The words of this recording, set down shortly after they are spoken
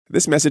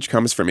This message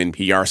comes from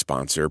NPR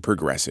sponsor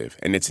Progressive,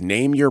 and it's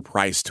Name Your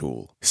Price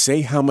tool.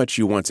 Say how much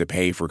you want to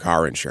pay for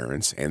car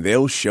insurance, and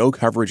they'll show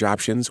coverage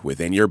options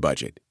within your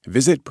budget.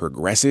 Visit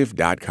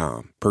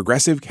Progressive.com.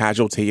 Progressive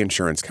Casualty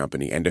Insurance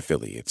Company and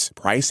Affiliates.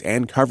 Price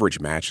and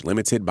coverage match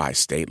limited by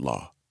state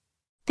law.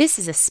 This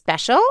is a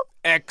special,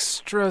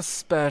 extra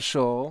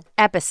special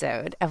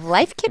episode of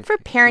Life Kit for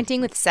Parenting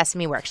with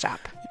Sesame Workshop.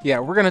 Yeah,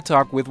 we're going to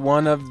talk with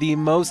one of the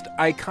most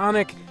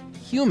iconic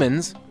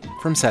humans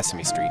from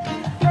Sesame Street.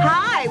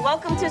 Hi,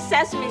 welcome to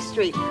Sesame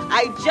Street.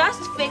 I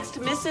just fixed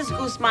Mrs.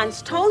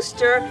 Guzman's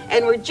toaster,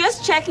 and we're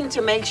just checking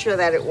to make sure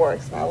that it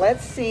works. Now,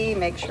 let's see,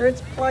 make sure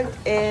it's plugged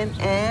in,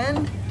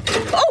 and...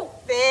 Oh,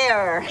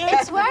 there!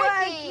 It's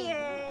working!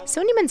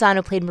 Sonia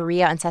Manzano played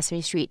Maria on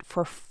Sesame Street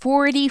for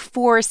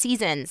 44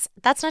 seasons.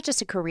 That's not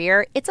just a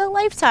career, it's a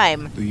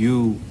lifetime. Do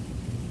you,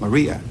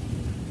 Maria,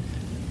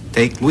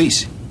 take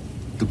Luis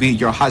to be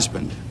your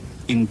husband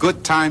in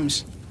good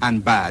times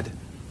and bad,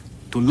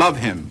 to love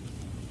him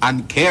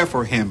and care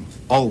for him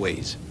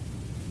always?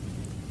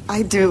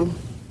 I do.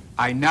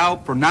 I now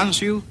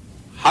pronounce you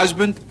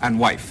husband and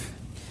wife.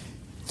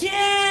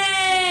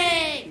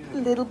 Yay!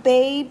 Little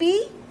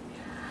baby,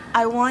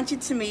 I want you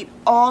to meet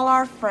all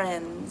our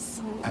friends.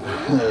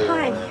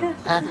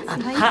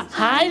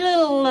 Hi,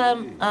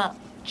 little,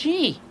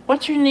 gee,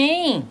 what's your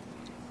name?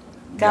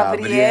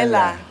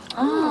 Gabriela.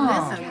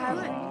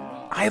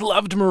 Oh. I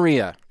loved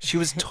Maria. She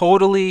was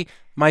totally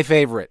my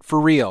favorite, for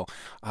real.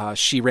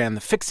 She ran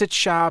the Fix-It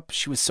shop.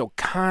 She was so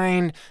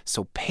kind,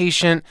 so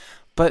patient,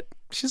 but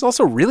she's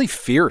also really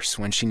fierce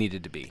when she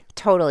needed to be.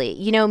 Totally.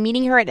 You know,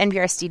 meeting her at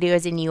NPR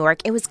Studios in New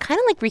York, it was kind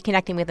of like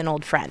reconnecting with an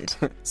old friend.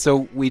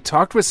 So we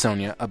talked with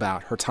Sonia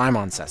about her time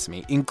on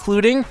Sesame,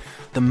 including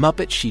the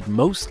Muppet she'd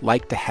most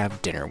like to have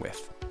dinner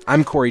with.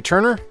 I'm Corey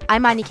Turner.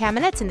 I'm Anya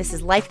Kamenetz, and this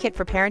is Life Kit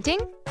for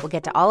Parenting. We'll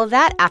get to all of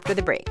that after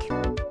the break.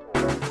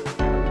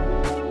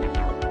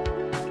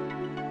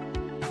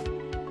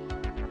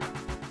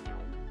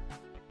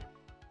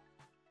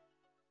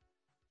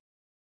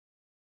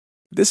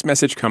 This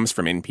message comes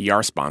from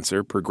NPR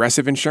sponsor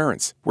Progressive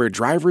Insurance, where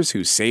drivers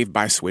who save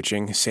by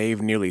switching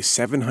save nearly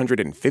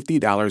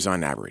 $750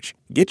 on average.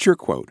 Get your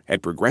quote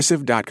at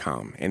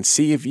Progressive.com and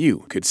see if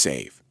you could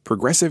save.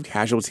 Progressive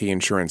Casualty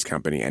Insurance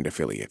Company and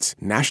Affiliates.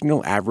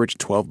 National average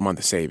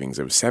 12-month savings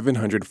of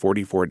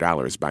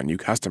 $744 by new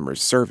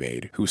customers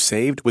surveyed who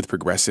saved with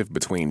Progressive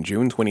between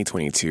June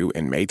 2022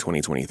 and May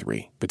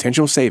 2023.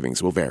 Potential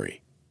savings will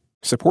vary.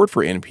 Support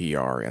for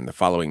NPR and the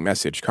following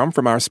message come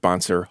from our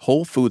sponsor,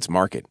 Whole Foods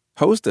Market.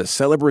 Host a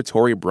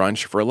celebratory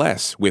brunch for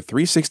less with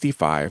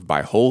 365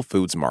 by Whole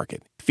Foods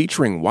Market,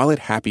 featuring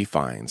wallet-happy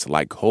finds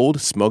like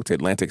cold smoked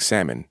Atlantic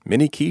salmon,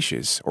 mini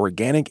quiches,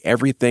 organic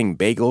everything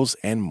bagels,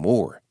 and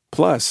more.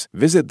 Plus,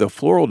 visit the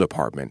floral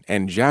department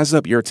and jazz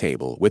up your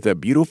table with a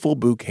beautiful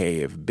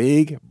bouquet of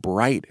big,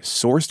 bright,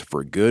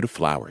 sourced-for-good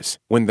flowers.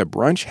 When the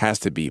brunch has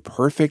to be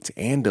perfect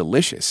and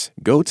delicious,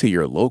 go to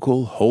your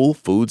local Whole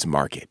Foods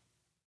Market.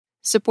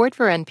 Support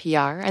for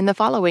NPR and the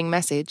following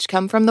message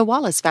come from the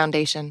Wallace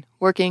Foundation,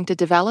 working to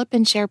develop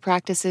and share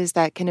practices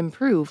that can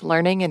improve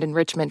learning and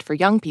enrichment for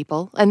young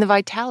people and the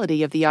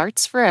vitality of the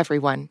arts for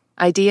everyone.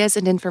 Ideas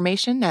and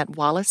information at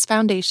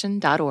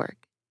wallacefoundation.org.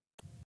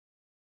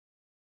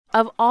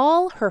 Of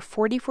all her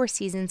 44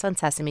 seasons on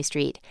Sesame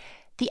Street,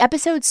 the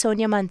episode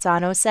Sonia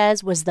Manzano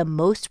says was the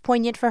most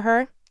poignant for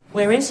her.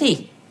 Where is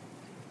he?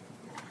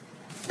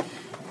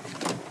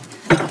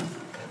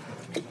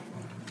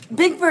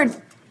 Big Bird,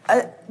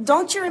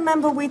 don't you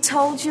remember we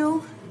told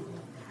you?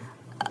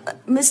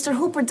 Mr.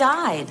 Hooper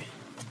died.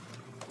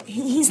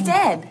 He's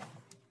dead.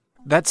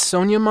 That's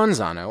Sonia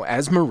Manzano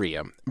as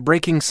Maria,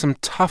 breaking some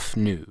tough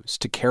news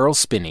to Carol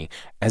Spinney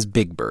as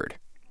Big Bird.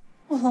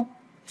 Well,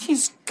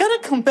 he's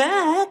gonna come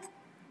back.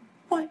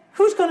 Why,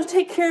 who's gonna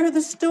take care of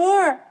the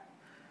store?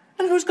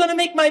 And who's gonna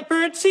make my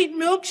birds eat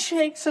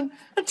milkshakes and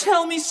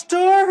tell me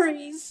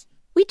stories?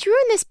 We drew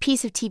on this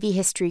piece of TV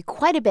history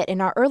quite a bit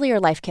in our earlier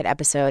Life Kit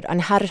episode on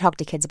how to talk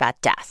to kids about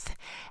death.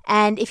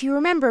 And if you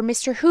remember,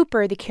 Mr.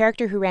 Hooper, the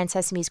character who ran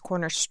Sesame's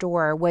corner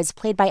store, was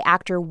played by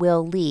actor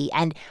Will Lee.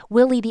 And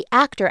Will Lee, the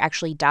actor,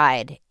 actually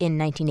died in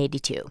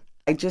 1982.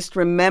 I just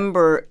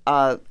remember,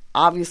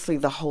 obviously,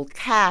 the whole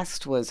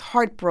cast was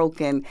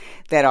heartbroken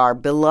that our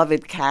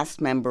beloved cast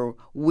member,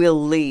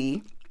 Will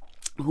Lee,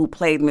 who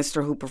played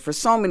Mr. Hooper for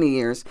so many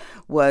years,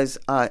 was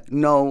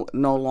no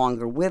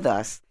longer with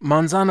us.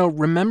 Manzano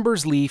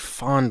remembers Lee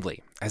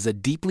fondly as a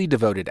deeply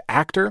devoted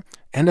actor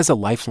and as a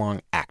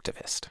lifelong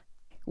activist.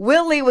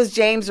 Will Lee was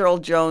James Earl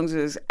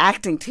Jones's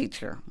acting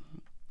teacher.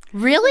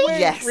 Really?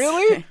 Yes.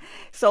 Really?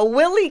 So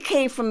Willie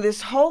came from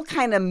this whole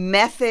kind of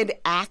method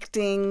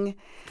acting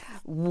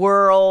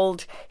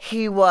world.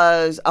 He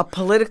was a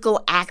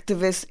political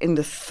activist in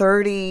the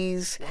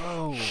 30s.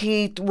 Whoa.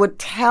 He would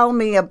tell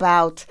me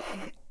about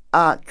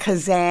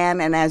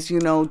Kazan, and as you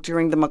know,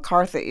 during the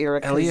MacArthur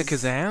era, Elia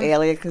Kazan,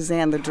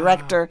 the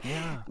director,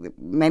 yeah.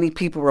 Many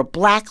people were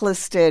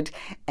blacklisted,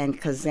 and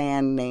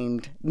Kazan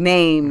named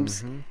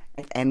names. Mm-hmm.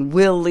 And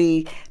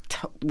Willie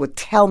would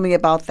tell me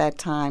about that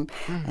time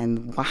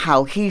and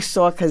how he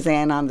saw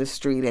Kazan on the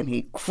street, and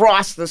he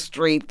crossed the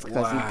street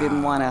because he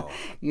didn't want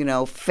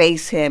to,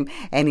 face him.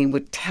 And he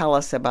would tell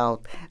us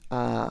about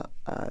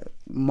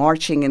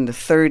marching in the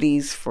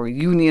 30s for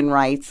union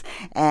rights.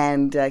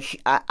 And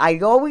I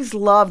always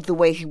loved the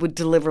way he would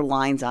deliver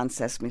lines on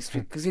Sesame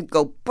Street, because he'd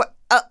go,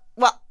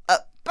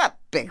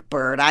 Big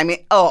Bird. I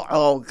mean,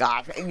 oh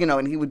gosh,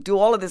 and he would do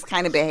all of this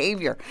kind of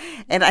behavior.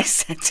 And I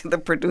said to the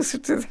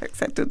producer, I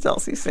said to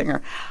Dulcie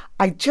Singer,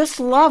 I just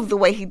love the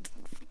way he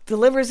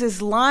delivers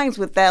his lines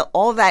with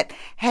all that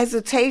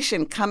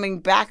hesitation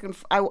coming back. And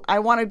I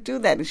want to do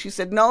that. And she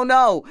said,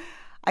 no,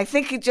 I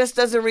think he just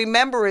doesn't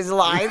remember his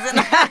lines.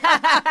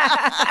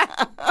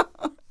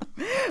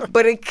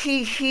 But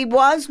he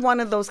was one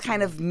of those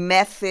kind of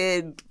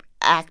method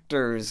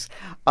actors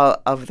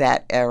of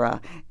that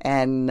era.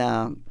 And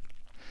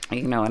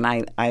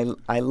and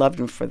I loved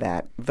him for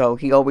that. Though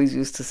he always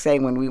used to say,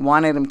 when we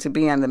wanted him to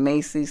be on the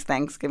Macy's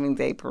Thanksgiving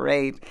Day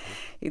Parade,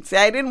 he'd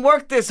say, I didn't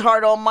work this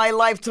hard all my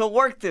life to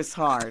work this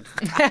hard.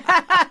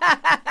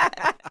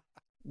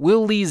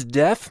 Will Lee's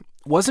death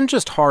wasn't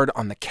just hard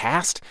on the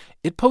cast.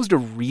 It posed a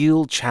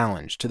real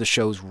challenge to the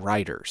show's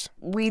writers.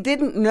 We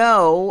didn't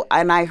know,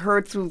 and I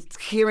heard through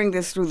hearing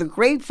this through the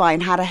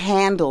grapevine, how to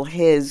handle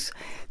his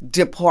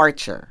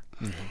departure.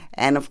 Mm-hmm.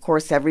 And, of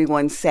course,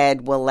 everyone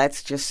said, well,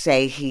 let's just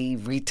say he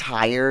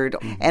retired,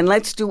 and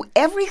let's do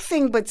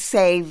everything but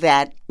say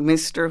that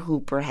Mr.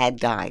 Hooper had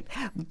died.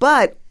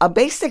 But a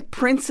basic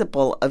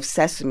principle of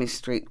Sesame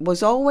Street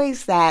was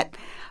always that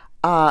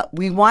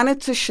we wanted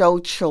to show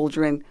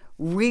children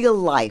real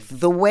life,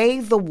 the way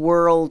the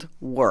world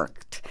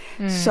worked.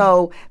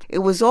 So it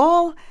was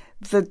all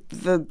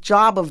the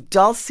job of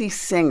Dulcie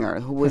Singer,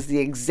 who was the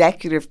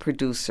executive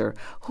producer,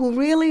 who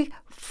really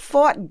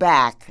fought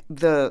back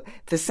the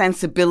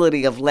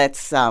sensibility of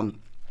let's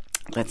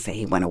say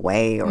he went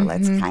away, or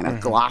let's kind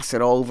of gloss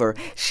it over.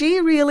 She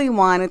really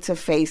wanted to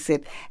face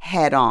it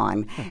head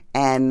on,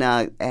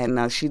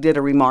 and she did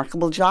a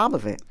remarkable job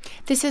of it.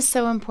 This is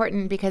so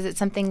important because it's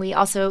something we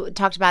also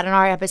talked about in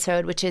our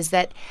episode, which is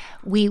that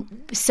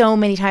so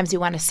many times we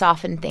want to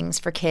soften things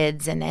for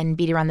kids and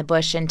beat around the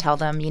bush and tell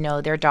them,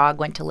 their dog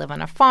went to live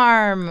on a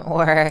farm,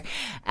 or,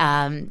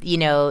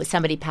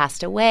 somebody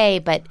passed away,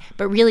 but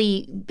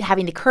really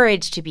having the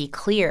courage to be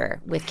clear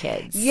with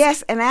kids.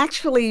 Yes, and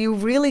actually you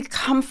really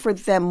comfort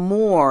them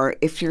more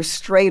if you're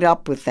straight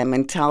up with them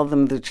and tell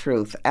them the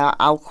truth.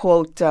 I'll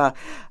quote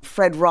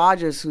Fred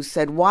Rogers, who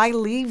said, why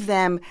leave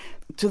them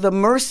to the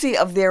mercy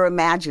of their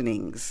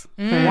imaginings?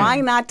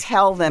 Why not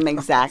tell them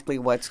exactly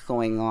what's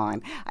going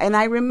on? And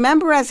I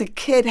remember as a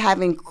kid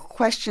having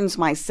questions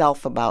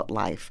myself about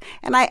life.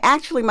 And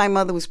my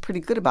mother was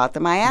pretty good about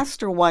them. I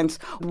asked her once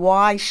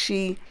why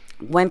she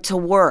went to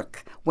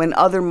work when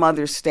other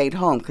mothers stayed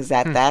home, because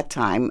at that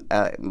time,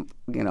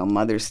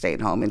 mothers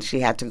stayed home, and she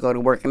had to go to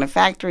work in a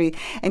factory.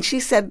 And she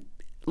said,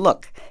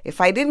 look,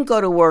 if I didn't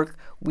go to work,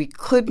 we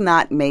could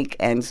not make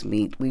ends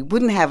meet. We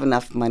wouldn't have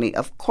enough money.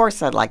 Of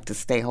course, I'd like to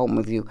stay home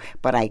with you,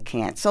 but I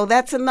can't. So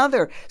that's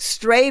another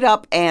straight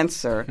up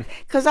answer,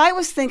 because I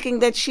was thinking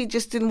that she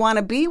just didn't want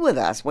to be with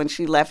us when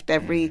she left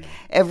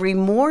every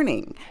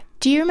morning.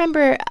 Do you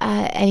remember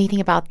anything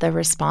about the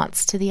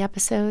response to the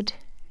episode?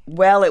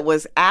 Well, it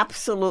was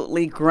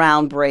absolutely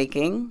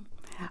groundbreaking.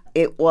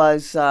 It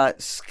was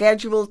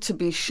scheduled to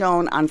be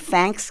shown on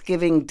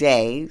Thanksgiving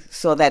Day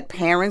so that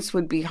parents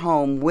would be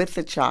home with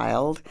the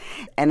child.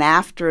 And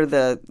after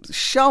the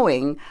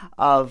showing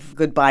of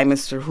Goodbye,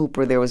 Mr.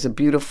 Hooper, there was a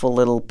beautiful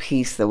little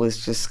piece that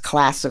was just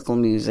classical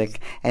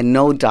music and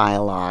no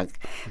dialogue.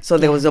 So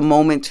there was a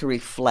moment to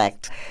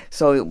reflect.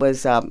 So it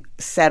was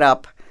set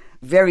up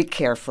very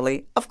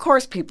carefully. Of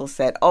course, some people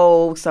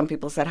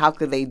said, how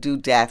could they do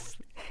death?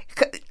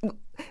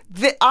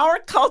 Our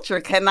culture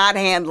cannot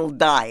handle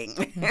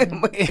dying.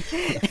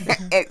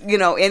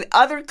 In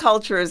other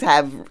cultures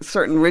have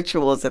certain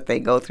rituals that they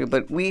go through,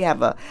 but we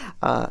have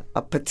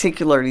a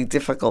particularly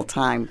difficult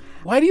time.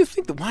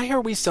 Why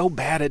are we so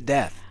bad at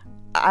death?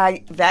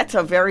 That's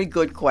a very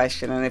good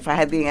question, and if I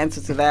had the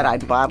answer to that,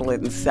 I'd bottle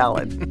it and sell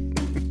it.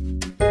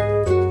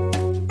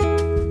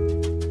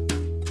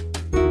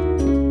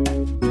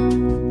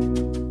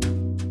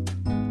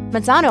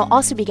 Manzano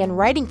also began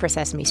writing for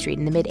Sesame Street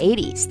in the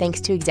mid-'80s,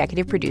 thanks to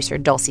executive producer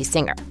Dulcie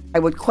Singer. I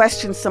would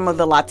question some of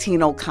the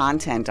Latino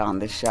content on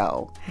the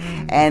show.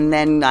 And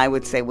then I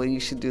would say, well, you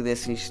should do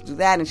this and you should do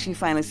that. And she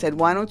finally said,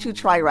 why don't you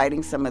try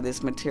writing some of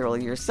this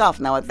material yourself?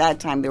 Now, at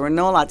that time, there were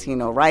no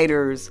Latino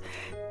writers.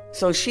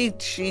 So she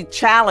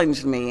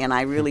challenged me, and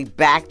I really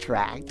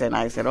backtracked. And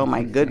I said, oh,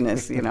 my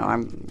goodness,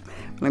 I'm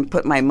going to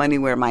put my money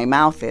where my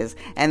mouth is.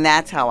 And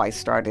that's how I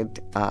started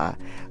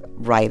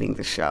writing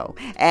the show.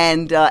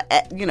 And,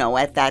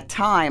 at that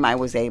time, I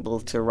was able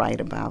to write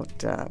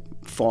about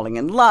falling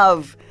in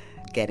love,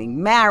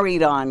 getting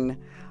married on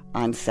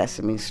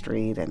Sesame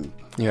Street, and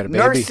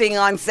nursing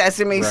on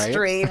Sesame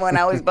Street when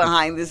I was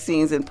behind the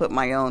scenes and put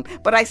my own.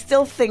 But I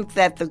still think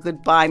that the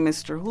Goodbye,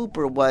 Mr.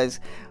 Hooper was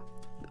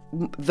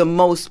the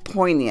most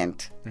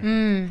poignant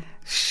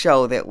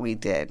show that we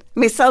did. I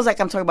mean, it sounds like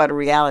I'm talking about a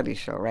reality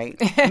show, right?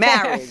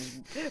 Marriage,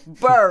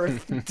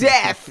 birth,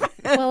 death.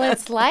 Well,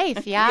 it's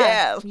life, yeah.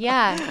 Yeah.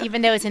 Yeah,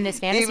 even though it's in this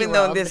fantasy world. Even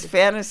though in this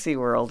fantasy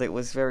world, it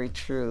was very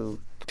true.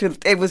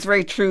 It was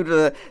very true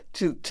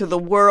to the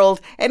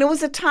world. And it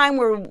was a time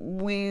where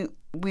we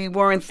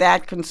weren't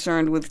that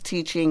concerned with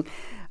teaching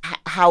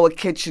how a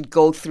kid should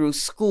go through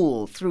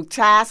school, through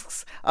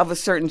tasks of a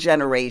certain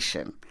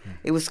generation.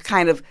 It was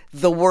kind of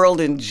the world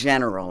in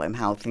general and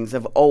how things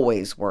have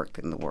always worked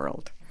in the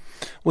world.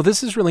 Well,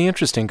 this is really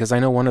interesting because I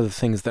know one of the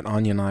things that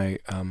Anya and I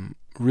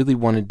really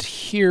wanted to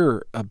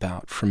hear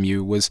about from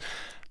you was,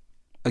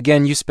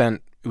 again,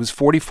 it was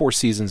 44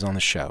 seasons on the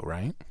show,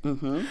 right?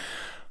 Mm-hmm.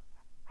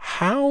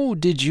 How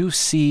did you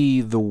see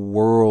the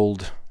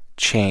world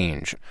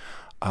change?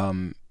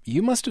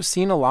 You must have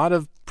seen a lot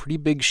of pretty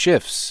big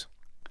shifts.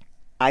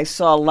 I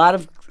saw a lot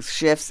of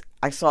shifts.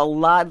 I saw a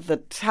lot of the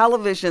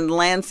television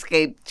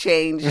landscape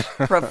change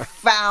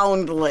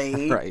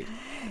profoundly. Right.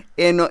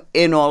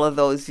 In all of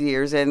those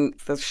years. And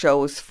the show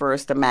was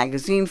first a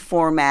magazine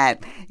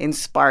format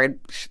inspired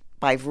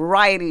by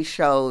variety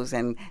shows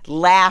and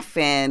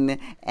Laugh-In.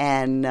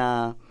 And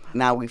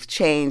now we've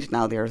changed.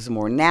 Now there's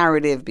more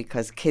narrative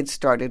because kids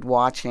started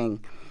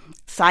watching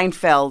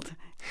Seinfeld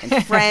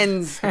and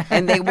Friends,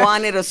 and they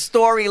wanted a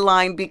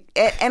storyline.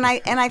 And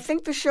I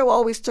think the show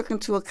always took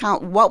into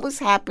account what was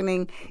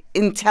happening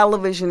in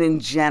television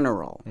in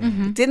general.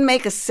 Mm-hmm. It didn't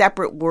make a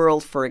separate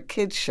world for a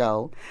kids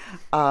show.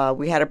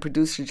 We had a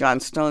producer, John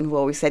Stone, who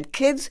always said,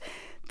 kids,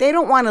 they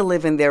don't want to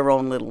live in their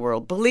own little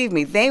world. Believe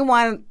me, they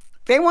want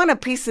a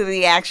piece of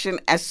the action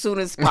as soon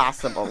as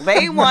possible.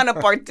 They want to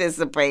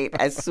participate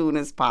as soon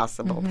as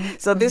possible. Mm-hmm.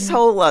 So this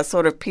whole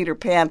sort of Peter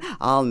Pan,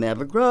 I'll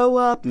never grow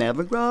up,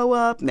 never grow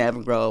up,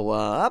 never grow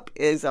up,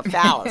 is a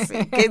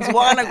fallacy. Kids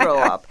want to grow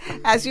up.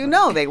 As you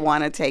know, they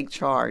want to take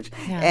charge.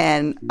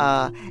 Yeah.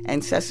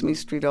 And Sesame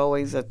Street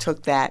always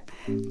took that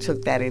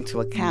into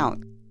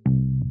account.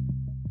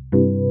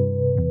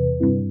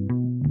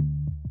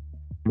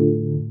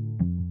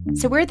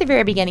 So we're at the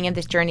very beginning of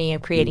this journey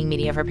of creating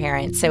media for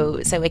parents, so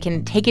it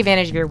can take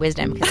advantage of your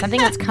wisdom, because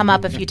something that's come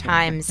up a few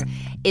times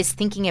is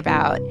thinking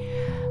about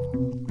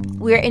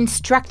we're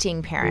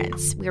instructing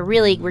parents.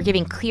 We're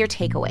giving clear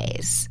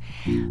takeaways.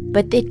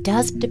 But it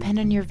does depend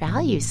on your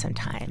values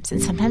sometimes.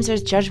 And sometimes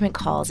there's judgment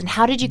calls. And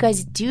how did you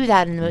guys do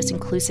that in the most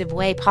inclusive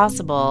way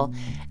possible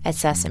at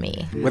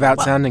Sesame? Without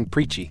sounding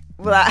preachy.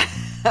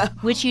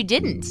 Which you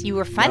didn't. You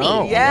were funny.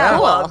 No, yeah,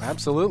 cool. well,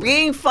 absolutely.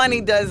 Being funny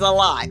does a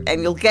lot,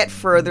 and you'll get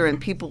further, and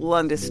people will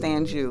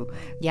understand you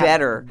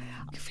better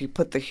if you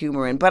put the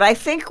humor in. But I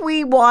think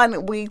we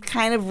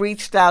kind of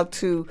reached out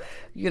to,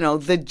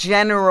 the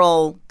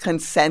general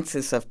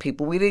consensus of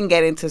people. We didn't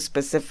get into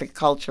specific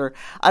culture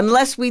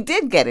unless we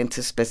did get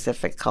into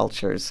specific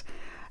cultures.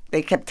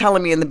 They kept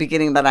telling me in the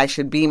beginning that I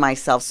should be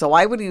myself, so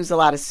I would use a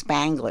lot of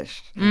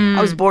Spanglish. I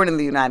was born in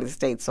the United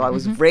States, so I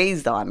was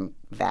raised on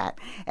that.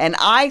 And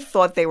I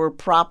thought they were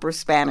proper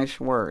Spanish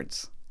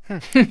words.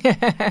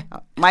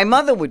 My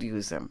mother would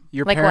use them.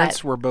 Your like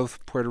parents what? were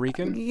both Puerto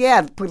Rican?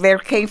 Yeah, they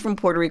came from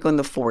Puerto Rico in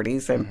the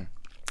 40s and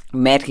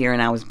met here,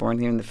 and I was born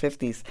here in the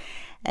 50s.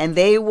 And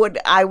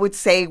I would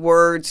say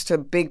words to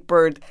Big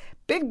Bird,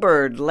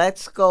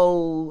 let's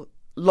go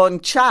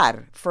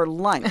lonchar for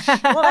lunch.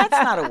 Well, that's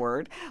not a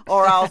word.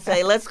 Or I'll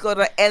say, let's go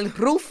to El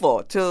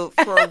Rufo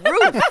for a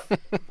roof.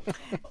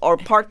 Or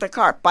park the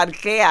car,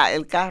 parquea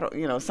el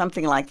carro,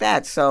 something like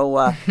that.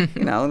 So,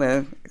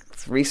 the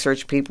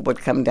research people would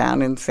come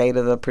down and say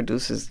to the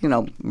producers,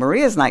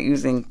 Maria's not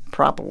using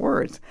proper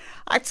words.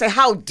 I'd say,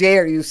 how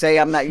dare you say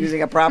I'm not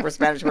using a proper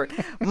Spanish word?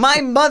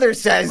 My mother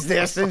says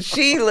this, and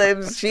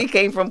she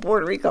came from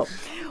Puerto Rico.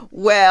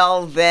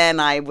 Well,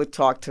 then I would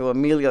talk to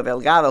Emilio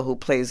Delgado, who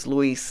plays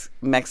Luis,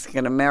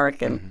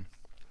 Mexican-American,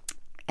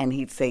 and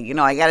he'd say,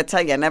 I got to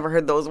tell you, I never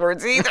heard those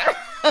words either.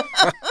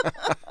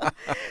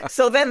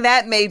 So then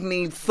that made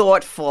me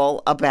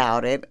thoughtful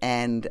about it,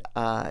 and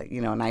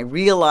I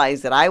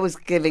realized that I was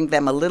giving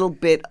them a little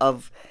bit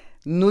of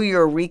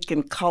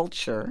Nuyorican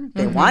culture.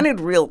 They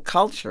wanted real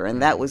culture,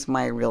 and that was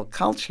my real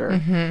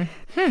culture.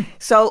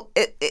 So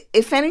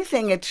if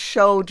anything, it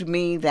showed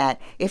me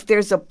that if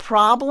there's a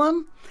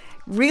problem,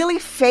 really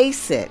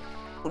face it.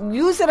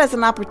 Use it as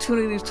an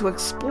opportunity to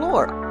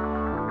explore.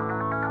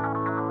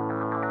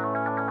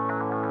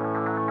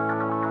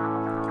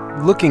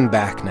 Looking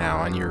back now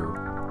on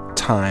your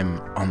time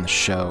on the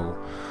show,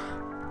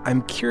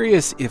 I'm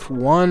curious if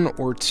one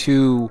or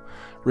two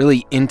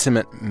really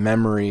intimate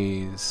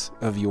memories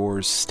of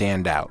yours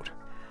stand out.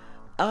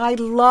 I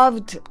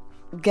loved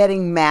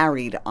getting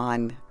married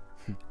on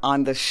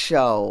the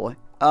show.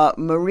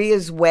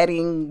 Maria's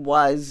wedding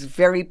was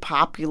very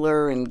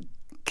popular, and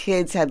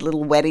kids had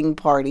little wedding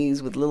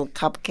parties with little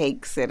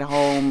cupcakes at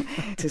home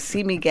to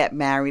see me get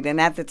married.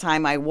 And at the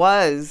time, I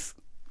was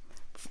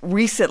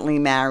recently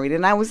married,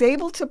 and I was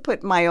able to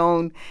put my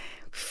own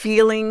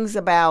feelings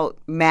about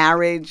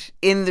marriage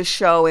in the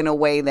show in a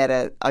way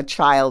that a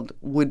child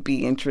would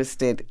be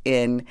interested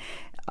in.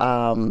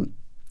 And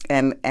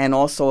and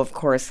also, of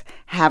course,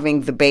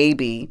 having the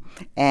baby.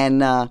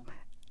 And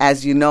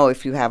as you know,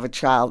 if you have a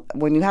child,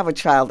 when you have a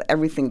child,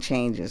 everything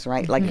changes,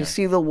 right? Like you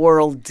see the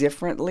world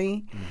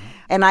differently.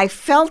 And I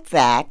felt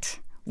that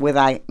when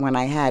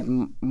I had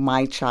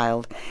my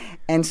child.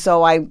 And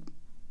so I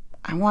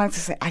wanted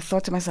to say, I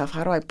thought to myself,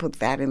 how do I put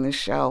that in the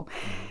show?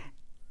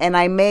 And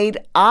I made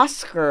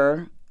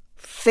Oscar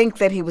think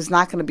that he was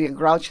not going to be a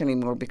grouch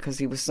anymore because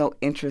he was so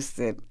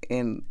interested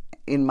in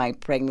my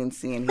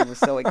pregnancy, and he was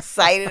so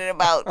excited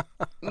about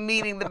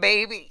meeting the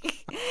baby.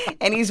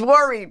 And he's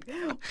worried.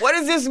 What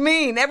does this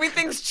mean?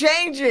 Everything's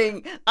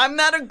changing. I'm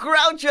not a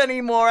grouch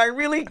anymore. I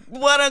really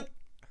love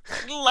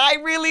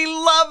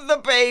the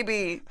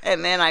baby.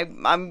 And then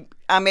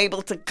I'm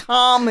able to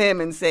calm him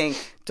and saying,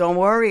 don't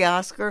worry,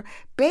 Oscar.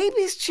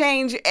 Babies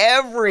change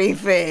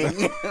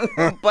everything,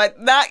 but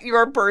not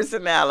your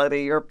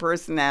personality. Your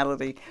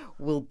personality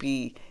will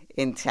be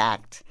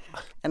intact.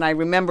 And I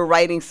remember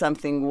writing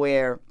something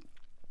where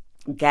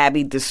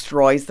Gabby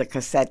destroys the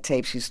cassette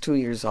tape. She's 2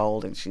 years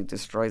old, and she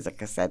destroys the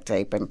cassette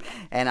tape.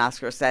 And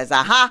Oscar says,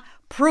 aha,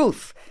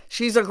 proof.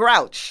 She's a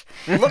grouch.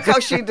 Look how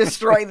she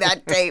destroyed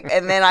that tape.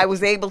 And then I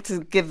was able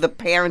to give the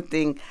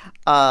parenting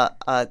a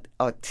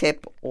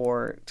tip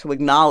or to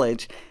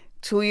acknowledge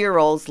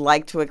 2-year-olds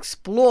like to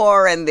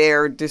explore, and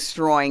they're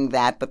destroying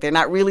that. But they're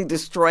not really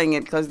destroying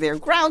it because they're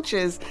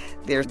grouches.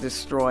 They're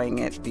destroying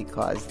it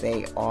because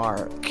they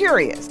are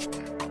curious.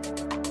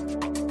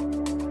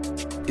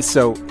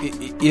 So,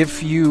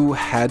 if you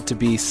had to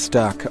be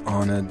stuck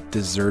on a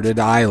deserted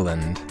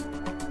island,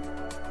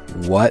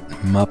 what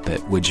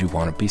Muppet would you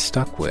want to be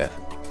stuck with?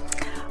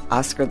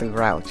 Oscar the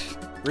Grouch.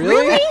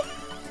 Really?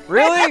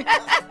 Really?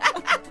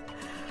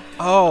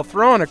 Oh,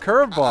 throwing a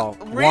curveball.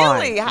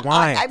 Really?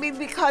 Why? I mean,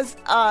 because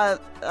I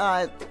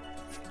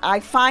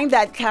find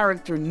that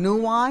character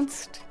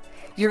nuanced.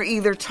 You're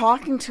either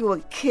talking to a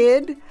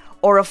kid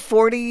or a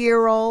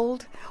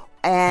 40-year-old.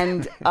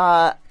 And,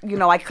 I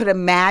could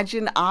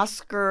imagine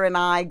Oscar and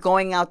I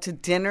going out to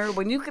dinner.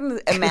 When you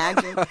can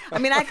imagine, I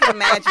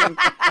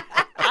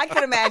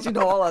could imagine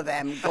all of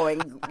them going,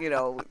 they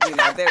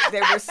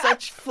were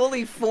such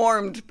fully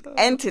formed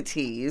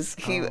entities.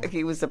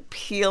 He was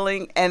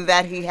appealing, and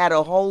that he had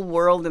a whole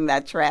world in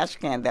that trash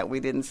can that we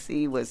didn't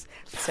see was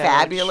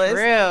fabulous.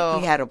 True.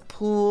 He had a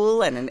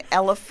pool and an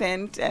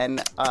elephant,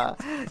 and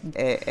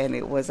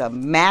it was a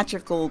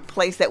magical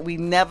place that we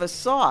never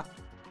saw.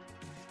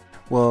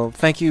 Well,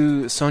 thank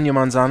you, Sonia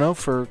Manzano,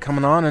 for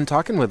coming on and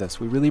talking with us.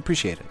 We really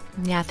appreciate it.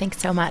 Yeah, thanks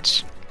so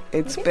much.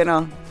 It's been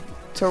a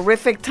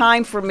terrific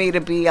time for me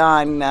to be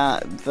on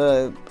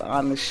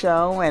the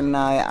show, and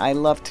I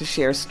love to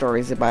share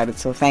stories about it.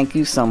 So thank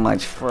you so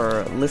much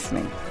for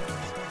listening.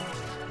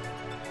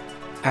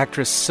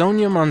 Actress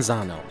Sonia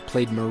Manzano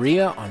played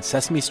Maria on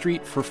Sesame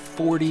Street for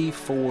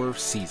 44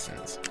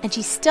 seasons. And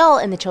she's still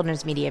in the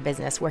children's media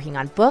business, working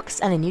on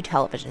books and a new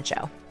television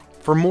show.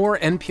 For more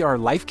NPR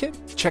Life Kit,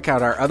 check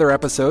out our other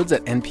episodes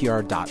at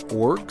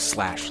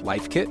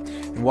npr.org/lifekit.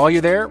 And while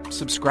you're there,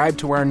 subscribe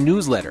to our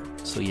newsletter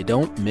so you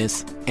don't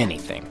miss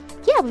anything.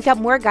 Yeah, we've got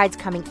more guides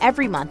coming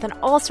every month on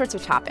all sorts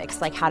of topics,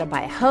 like how to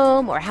buy a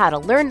home or how to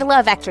learn to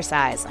love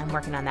exercise. I'm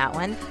working on that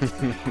one.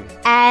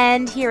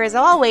 And here, as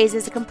always,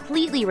 is a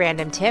completely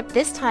random tip,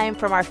 this time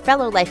from our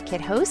fellow Life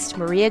Kit host,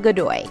 Maria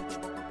Godoy.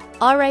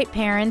 All right,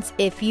 parents,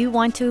 if you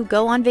want to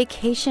go on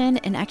vacation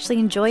and actually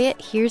enjoy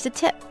it, here's a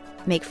tip.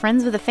 Make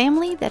friends with a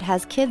family that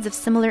has kids of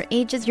similar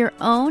age as your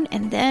own,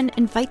 and then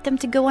invite them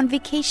to go on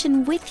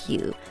vacation with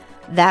you.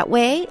 That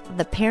way,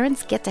 the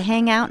parents get to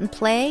hang out and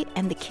play,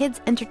 and the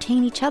kids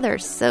entertain each other,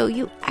 so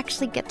you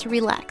actually get to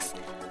relax.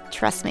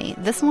 Trust me,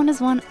 this one is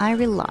one I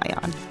rely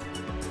on.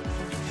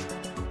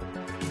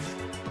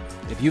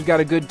 If you've got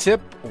a good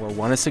tip or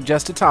want to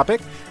suggest a topic,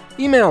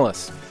 email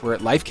us. We're at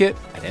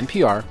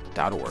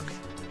lifekit@npr.org.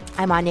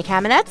 I'm Anya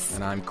Kamenetz.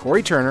 And I'm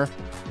Corey Turner.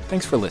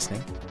 Thanks for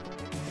listening.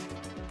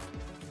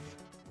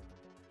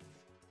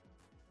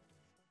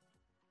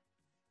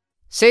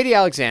 Sadie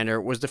Alexander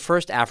was the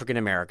first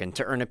African-American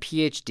to earn a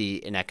Ph.D.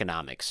 in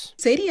economics.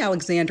 Sadie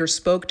Alexander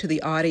spoke to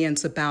the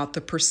audience about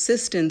the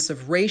persistence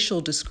of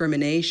racial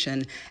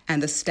discrimination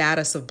and the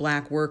status of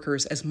Black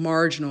workers as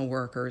marginal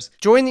workers.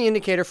 Join The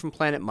Indicator from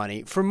Planet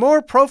Money for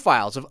more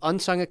profiles of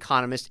unsung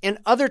economists and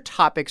other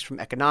topics from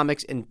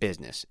economics and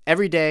business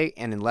every day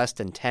and in less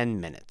than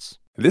 10 minutes.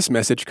 This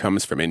message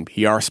comes from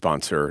NPR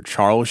sponsor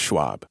Charles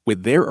Schwab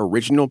with their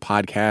original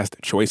podcast,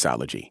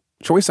 Choiceology.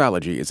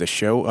 Choiceology is a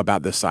show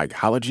about the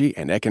psychology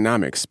and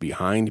economics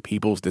behind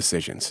people's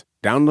decisions.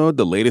 Download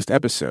the latest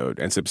episode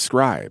and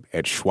subscribe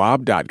at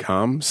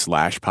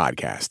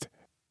schwab.com/podcast.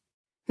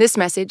 This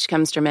message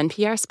comes from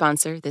NPR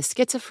sponsor, the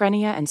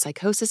Schizophrenia and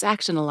Psychosis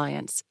Action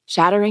Alliance,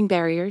 shattering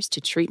barriers to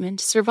treatment,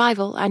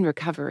 survival, and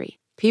recovery.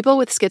 People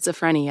with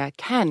schizophrenia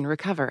can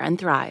recover and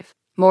thrive.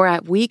 More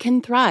at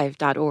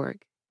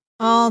wecanthrive.org.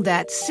 All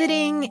that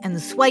sitting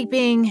and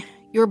swiping,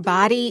 your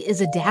body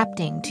is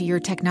adapting to your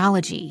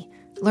technology.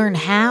 Learn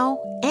how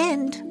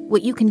and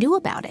what you can do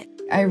about it.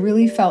 I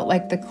really felt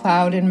like the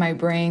cloud in my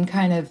brain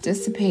kind of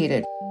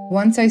dissipated.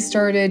 Once I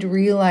started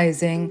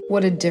realizing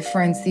what a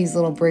difference these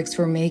little breaks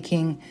were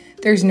making,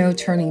 there's no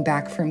turning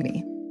back for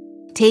me.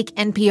 Take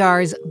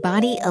NPR's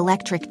Body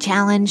Electric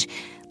Challenge.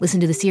 Listen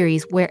to the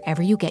series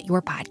wherever you get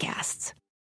your podcasts.